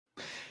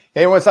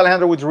Hey, it's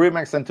Alejandro with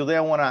Remax, and today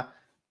I want to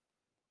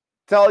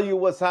tell you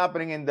what's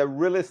happening in the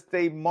real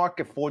estate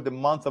market for the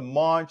month of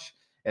March.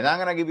 And I'm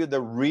going to give you the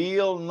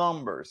real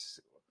numbers,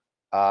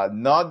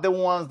 not the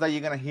ones that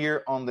you're going to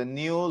hear on the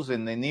news.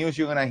 In the news,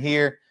 you're going to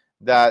hear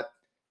that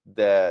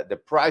the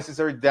prices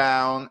are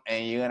down,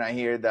 and you're going to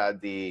hear that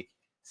the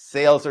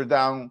sales are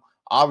down,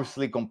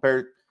 obviously,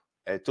 compared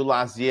to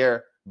last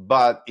year.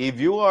 But if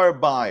you are a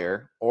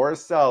buyer or a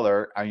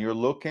seller and you're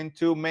looking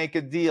to make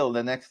a deal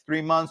the next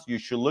 3 months, you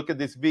should look at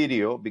this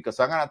video, because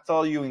I'm going to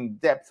tell you in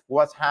depth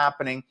what's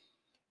happening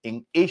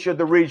in each of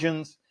the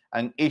regions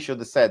and each of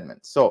the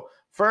segments. So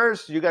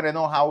first, you got to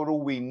know, how do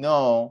we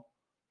know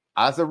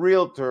as a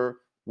realtor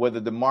whether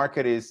the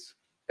market is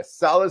a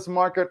seller's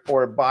market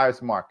or a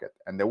buyer's market?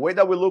 And the way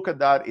that we look at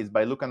that is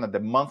by looking at the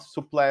month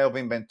supply of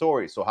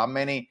inventory. So how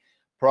many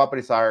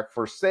properties are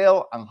for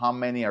sale and how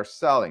many are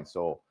selling.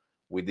 So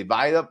we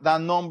divide up that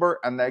number,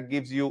 and that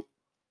gives you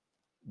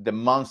the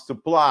month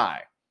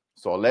supply.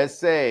 So let's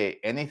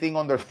say anything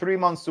under 3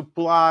 months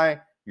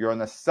supply, you're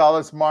in a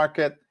seller's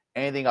market.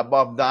 Anything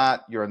above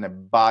that, you're in a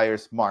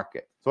buyer's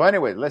market. So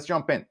anyway, let's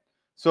jump in.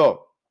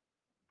 So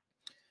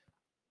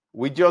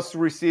we just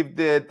received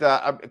it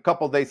a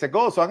couple days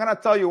ago. So I'm going to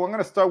tell you, we're going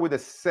to start with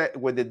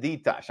the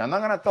detached. I'm not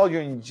going to tell you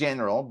in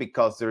general,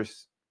 because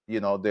there's,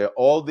 they're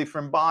all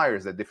different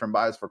buyers. They're different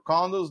buyers for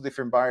condos,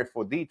 different buyers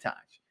for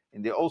detached.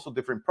 And they're also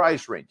different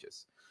price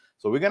ranges.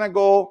 So we're going to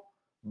go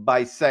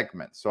by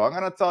segment. So I'm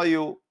going to tell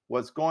you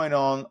what's going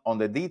on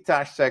the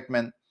detached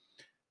segment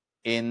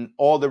in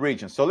all the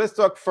regions. So let's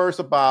talk first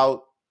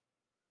about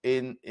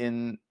in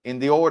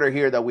the order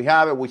here that we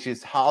have it, which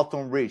is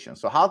Halton region.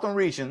 So Halton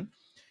region,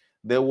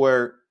 there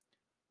were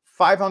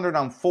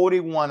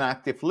 541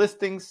 active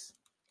listings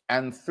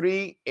and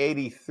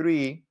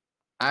 383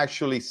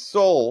 actually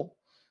sold.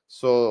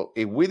 So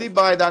if we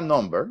divide that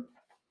number,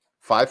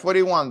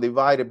 541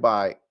 divided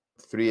by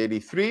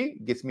 383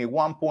 gives me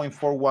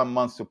 1.41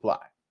 month supply.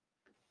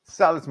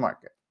 Seller's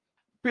market.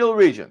 Peel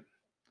region,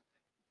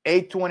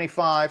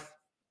 825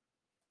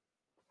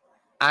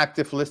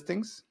 active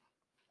listings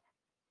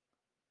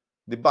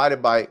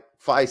divided by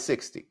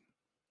 560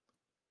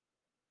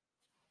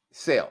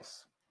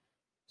 sales.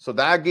 So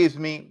that gives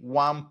me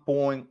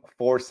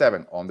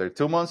 1.47 on their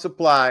 2 month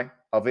supply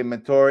of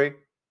inventory.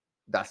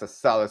 That's a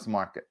seller's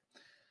market.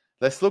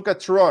 Let's look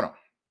at Toronto.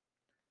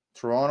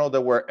 Toronto,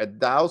 there were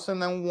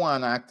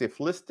 1,001 active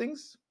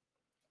listings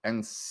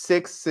and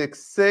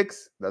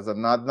 666, that's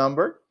an odd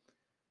number,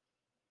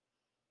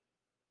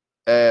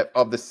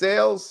 of the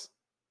sales.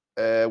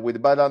 We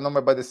divide that number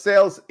by the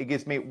sales, it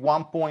gives me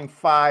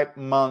 1.5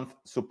 month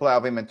supply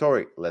of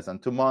inventory, less than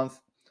 2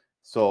 months.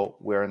 So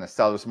we're in a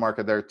seller's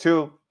market there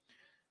too.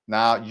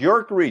 Now,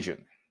 York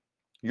region.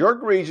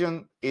 York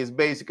region is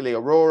basically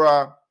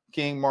Aurora,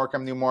 King,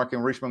 Markham, Newmarket,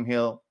 Richmond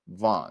Hill,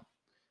 Vaughan.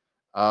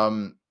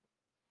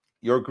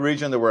 York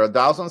region, there were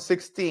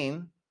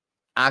 1,016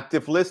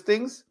 active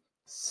listings,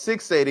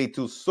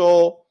 682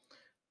 sold.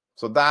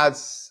 So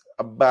that's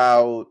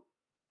about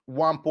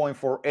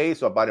 1.48,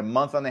 so about a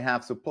month and a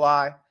half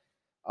supply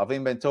of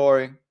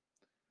inventory.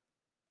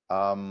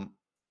 Then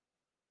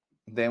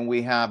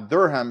we have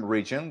Durham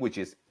region, which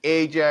is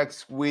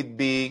Ajax,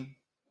 Whitby,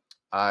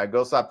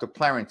 goes up to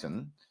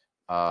Clarington,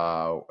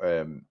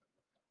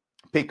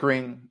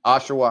 Pickering,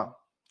 Oshawa.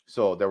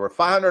 So there were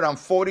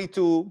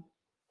 542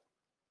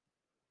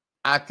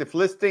 active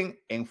listing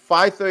and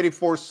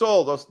 534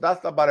 sold.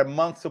 That's about a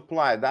month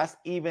supply. That's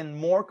even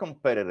more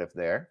competitive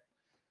there.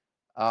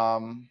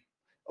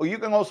 You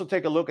can also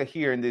take a look at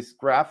here in this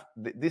graph.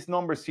 These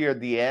numbers here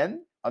at the end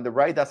on the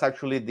right, that's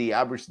actually the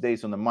average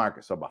days on the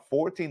market. So about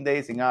 14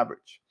 days in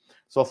average.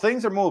 So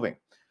things are moving.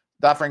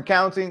 Dufferin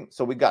County,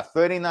 so we got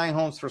 39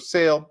 homes for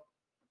sale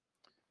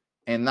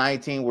and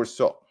 19 were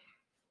sold.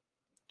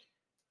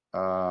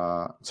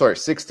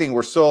 16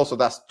 were sold, so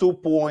that's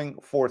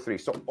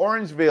 2.43. So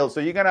Orangeville, so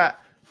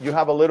you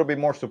have a little bit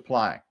more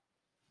supply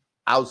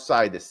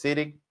outside the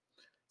city.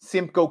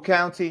 Simcoe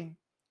County,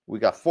 we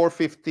got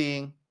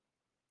 415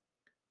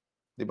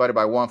 divided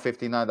by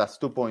 159, that's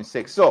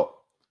 2.6. So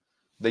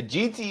the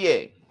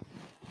GTA,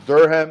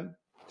 Durham,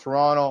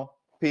 Toronto,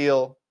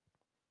 Peel,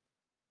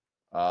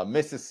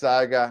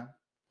 Mississauga,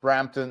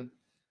 Brampton,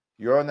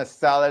 you're on the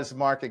seller's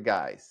market,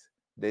 guys.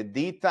 The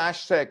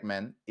detached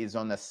segment is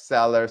on the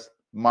seller's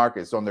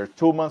market. It's on their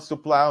 2 month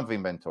supply of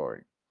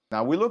inventory.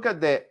 Now we look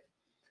at the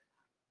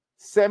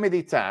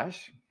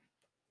semi-detached.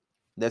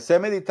 The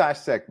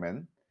semi-detached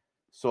segment.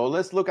 So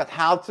let's look at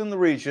Halton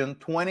region,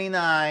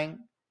 29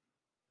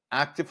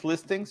 active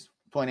listings,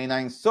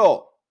 29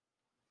 sold.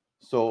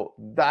 So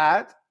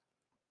that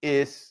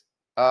is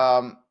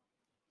 1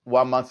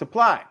 month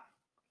supply,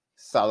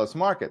 seller's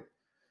market.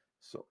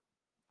 So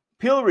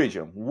Peel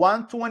region,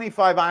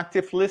 125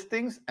 active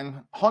listings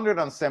and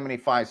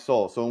 175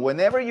 sold. So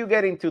whenever you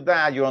get into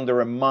that, you're under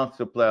a month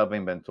supply of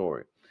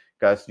inventory,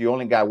 because you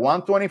only got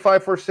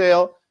 125 for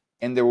sale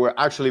and there were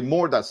actually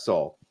more that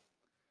sold.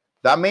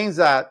 That means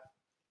that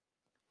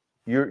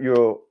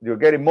you're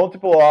getting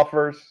multiple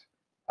offers.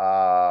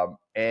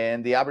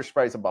 and the average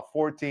price is about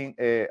 14.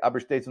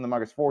 Average days on the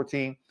market is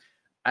 14.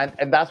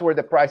 And that's where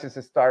the prices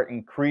start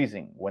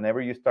increasing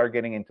whenever you start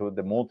getting into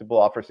the multiple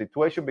offer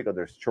situation because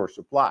there's short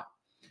supply.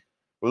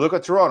 We look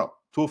at Toronto,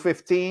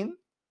 215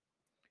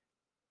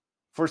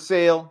 for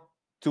sale,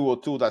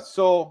 202 that's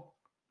sold.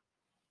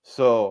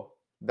 So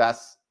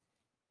that's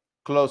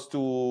close to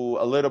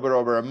a little bit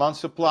over a month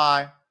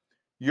supply.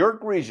 York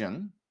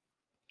region,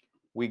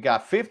 we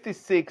got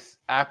 56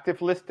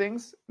 active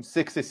listings,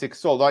 66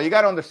 sold. Now you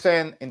got to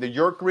understand in the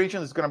York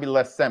region, it's going to be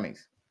less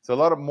semis. It's a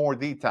lot of more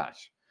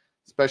detached,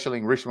 especially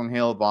in Richmond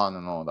Hill, Vaughan,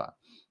 and all that.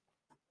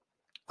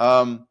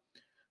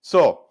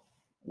 So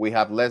we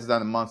have less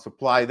than a month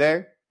supply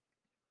there.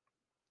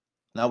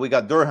 Now we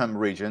got Durham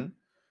region.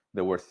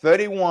 There were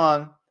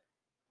 31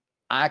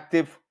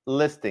 active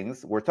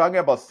listings. We're talking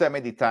about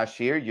semi-detached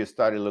here. You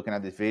started looking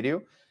at this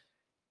video.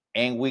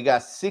 And we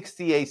got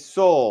 68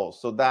 sold.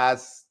 So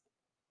that's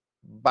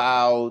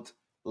about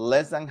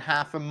less than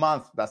half a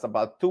month. That's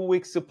about 2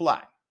 weeks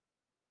supply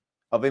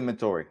of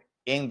inventory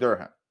in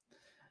Durham.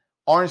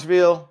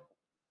 Orangeville,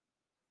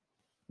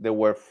 there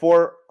were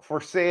 4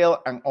 for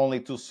sale and only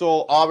 2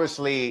 sold.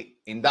 Obviously,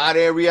 in that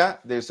area,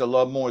 there's a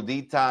lot more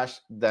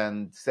detached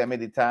than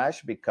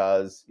semi-detached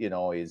because, you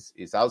know,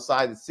 it's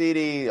outside the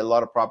city. A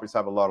lot of properties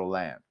have a lot of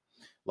land,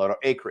 a lot of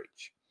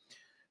acreage.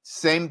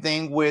 Same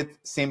thing with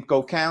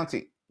Simcoe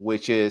County,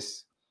 which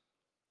is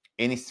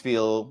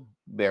Innisfield,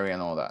 Barrie,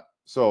 and all that.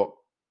 So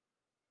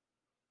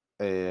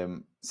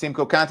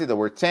Simcoe County, there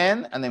were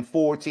 10 and then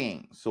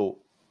 14. So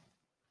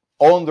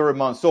under a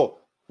month. So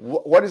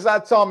what does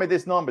that tell me,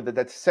 this number?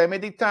 That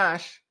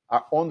semi-detached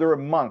are under a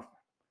month.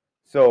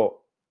 So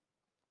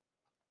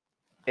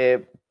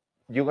if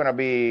you're going to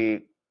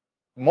be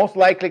most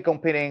likely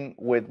competing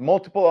with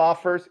multiple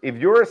offers, if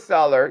you're a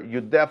seller,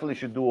 you definitely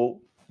should do,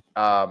 if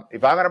I'm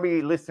going to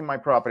be listing my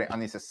property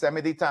and it's a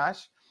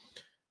semi-detached,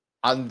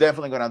 I'm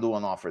definitely going to do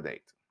an offer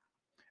date.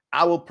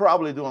 I will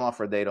probably do an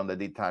offer date on the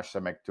detached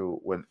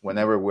semi-2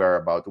 whenever we're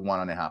about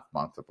 1.5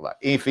 months supply.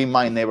 If in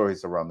my neighborhood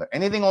is around there.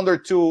 Anything under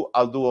 2,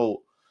 I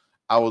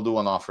will do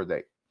an offer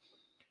date.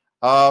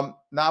 Now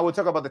we'll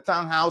talk about the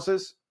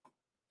townhouses.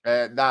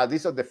 Now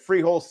these are the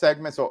freehold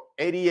segments. So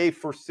 88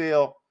 for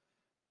sale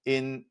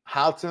in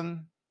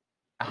Halton,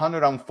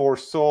 104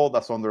 sold.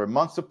 That's under a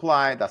month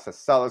supply. That's a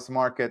seller's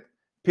market.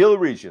 Peel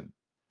region,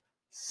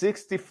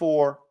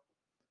 64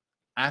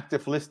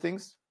 active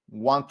listings,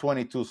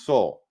 122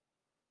 sold.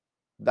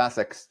 That's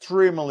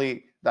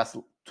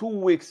 2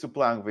 weeks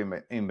supply of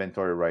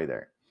inventory right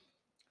there.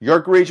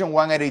 York region,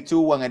 182,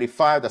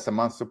 185. That's a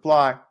month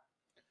supply.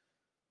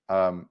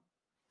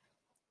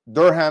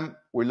 Durham,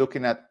 we're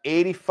looking at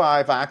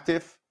 85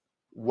 active,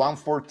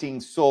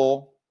 114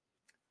 sold,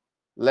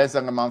 less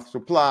than a month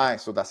supply.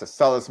 So that's a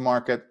seller's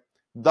market.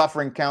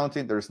 Dufferin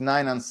County, there's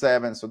 9 and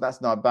 7. So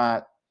that's not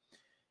bad.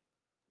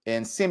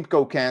 And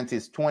Simcoe County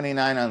is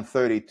 29 and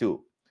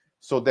 32.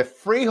 So the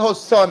freehold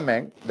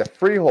segment, the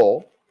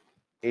freehold,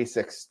 is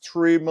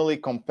extremely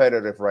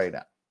competitive right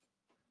now.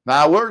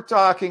 Now we're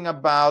talking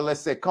about, let's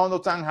say, condo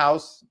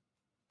townhouse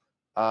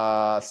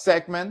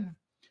segment.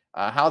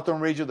 Halton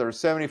region, there's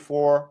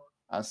 74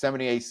 and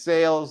 78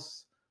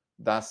 sales.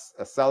 That's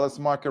a seller's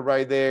market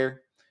right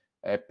there.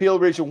 Peel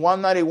region,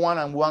 191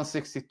 and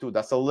 162.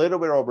 That's a little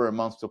bit over a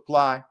month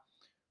supply.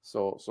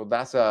 So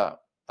that's a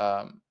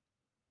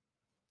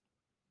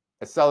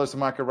seller's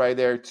market right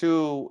there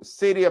too.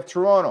 City of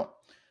Toronto,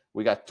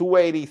 we got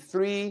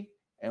 283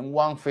 and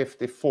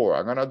 154.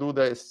 I'm gonna do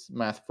this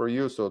math for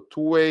you. So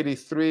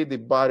 283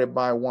 divided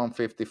by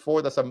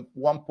 154, that's a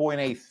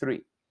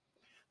 1.83.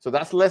 So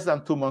that's less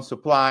than 2 months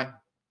supply.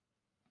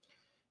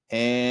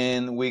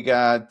 And we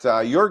got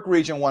York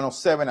region,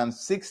 107 and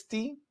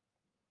 60.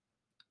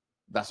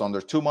 That's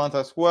under 2 months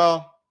as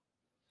well.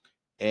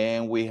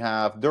 And we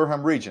have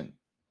Durham region,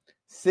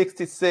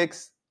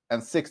 66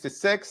 and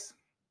 66.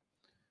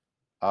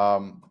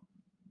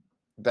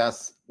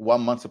 That's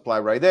 1 month supply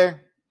right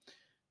there.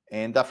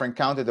 In Dufferin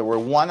County, there were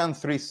 1 and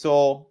 3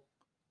 sold.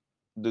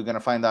 They're going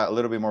to find that a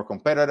little bit more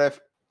competitive.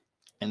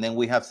 And then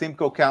we have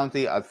Simcoe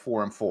County at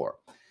 4 and 4.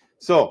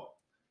 So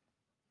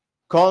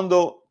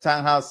condo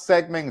townhouse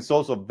segment is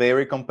also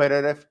very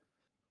competitive.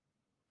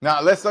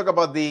 Now let's talk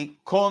about the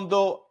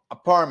condo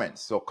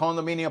apartments. So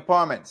condominium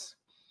apartments.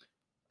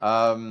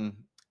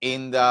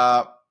 In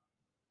the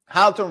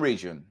Halton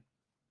region,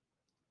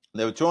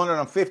 there were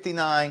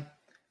 259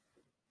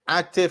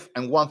 active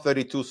and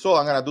 132 sold.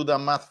 I'm going to do that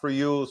math for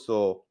you.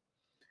 So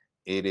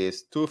it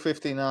is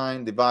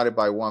 259 divided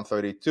by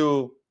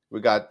 132.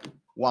 We got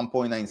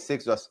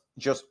 1.96. That's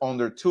just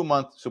under 2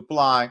 months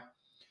supply.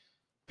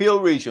 Peel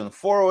region,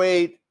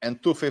 408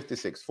 and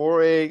 256.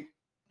 408,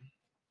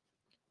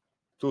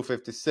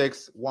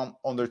 256,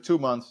 under 2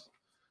 months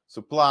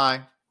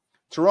supply.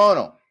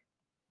 Toronto,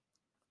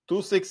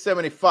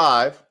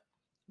 2675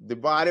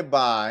 divided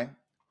by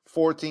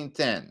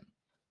 1410.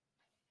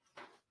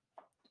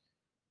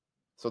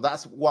 So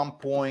that's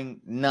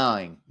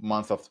 1.9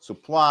 months of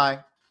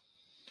supply.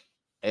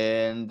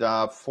 And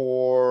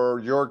for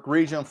York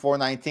region,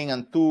 419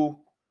 and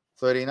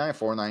 39,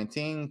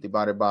 419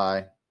 divided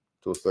by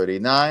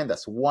 239.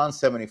 That's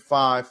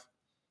 175.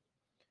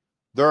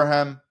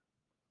 Dirham,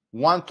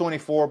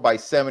 124 by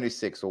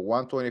 76. So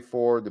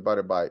 124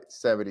 divided by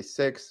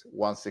 76,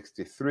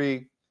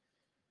 163.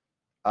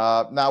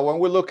 Now, when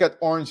we look at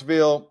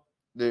Orangeville,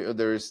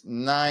 there's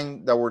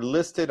 9 that were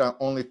listed and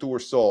only 2 were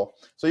sold.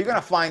 So you're going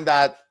to find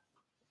that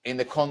in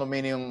the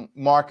condominium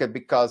market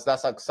because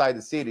that's outside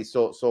the city.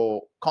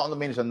 So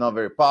condominiums are not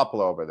very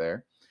popular over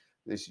there.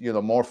 There's,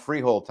 more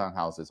freehold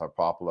townhouses are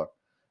popular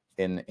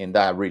in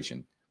that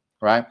region,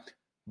 right?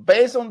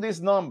 Based on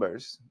these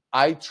numbers,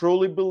 I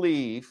truly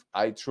believe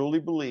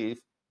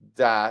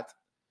that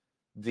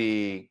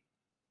the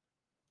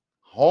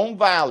home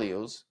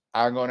values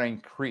are going to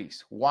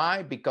increase.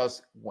 Why?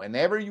 Because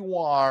whenever you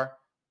are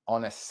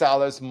on a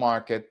seller's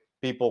market,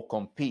 people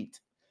compete.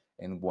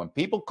 And when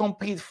people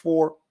compete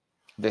for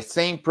the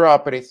same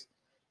properties,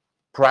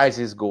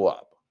 prices go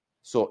up.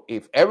 So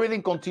if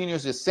everything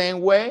continues the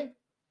same way,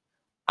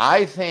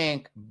 I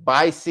think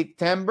by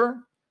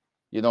September,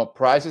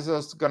 prices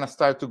are going to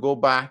start to go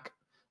back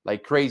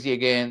like crazy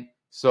again.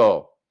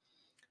 So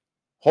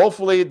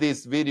hopefully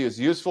this video is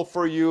useful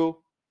for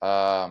you.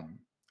 I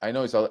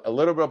know it's a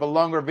little bit of a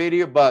longer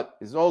video, but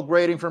it's all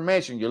great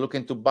information. You're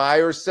looking to buy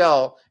or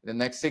sell in the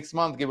next 6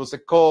 months, give us a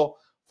call,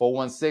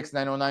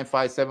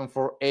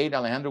 416-909-5748.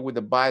 Alejandro with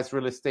the Baez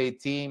Real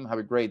Estate team. Have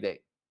a great day.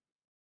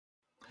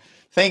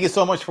 Thank you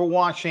so much for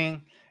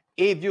watching.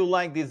 If you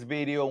like this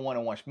video, want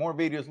to watch more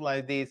videos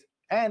like this,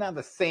 and at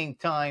the same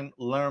time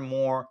learn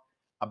more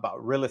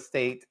about real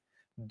estate,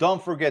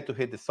 don't forget to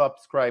hit the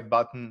subscribe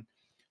button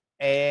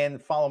and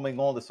follow me on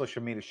all the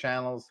social media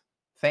channels.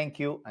 Thank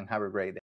you and have a great day.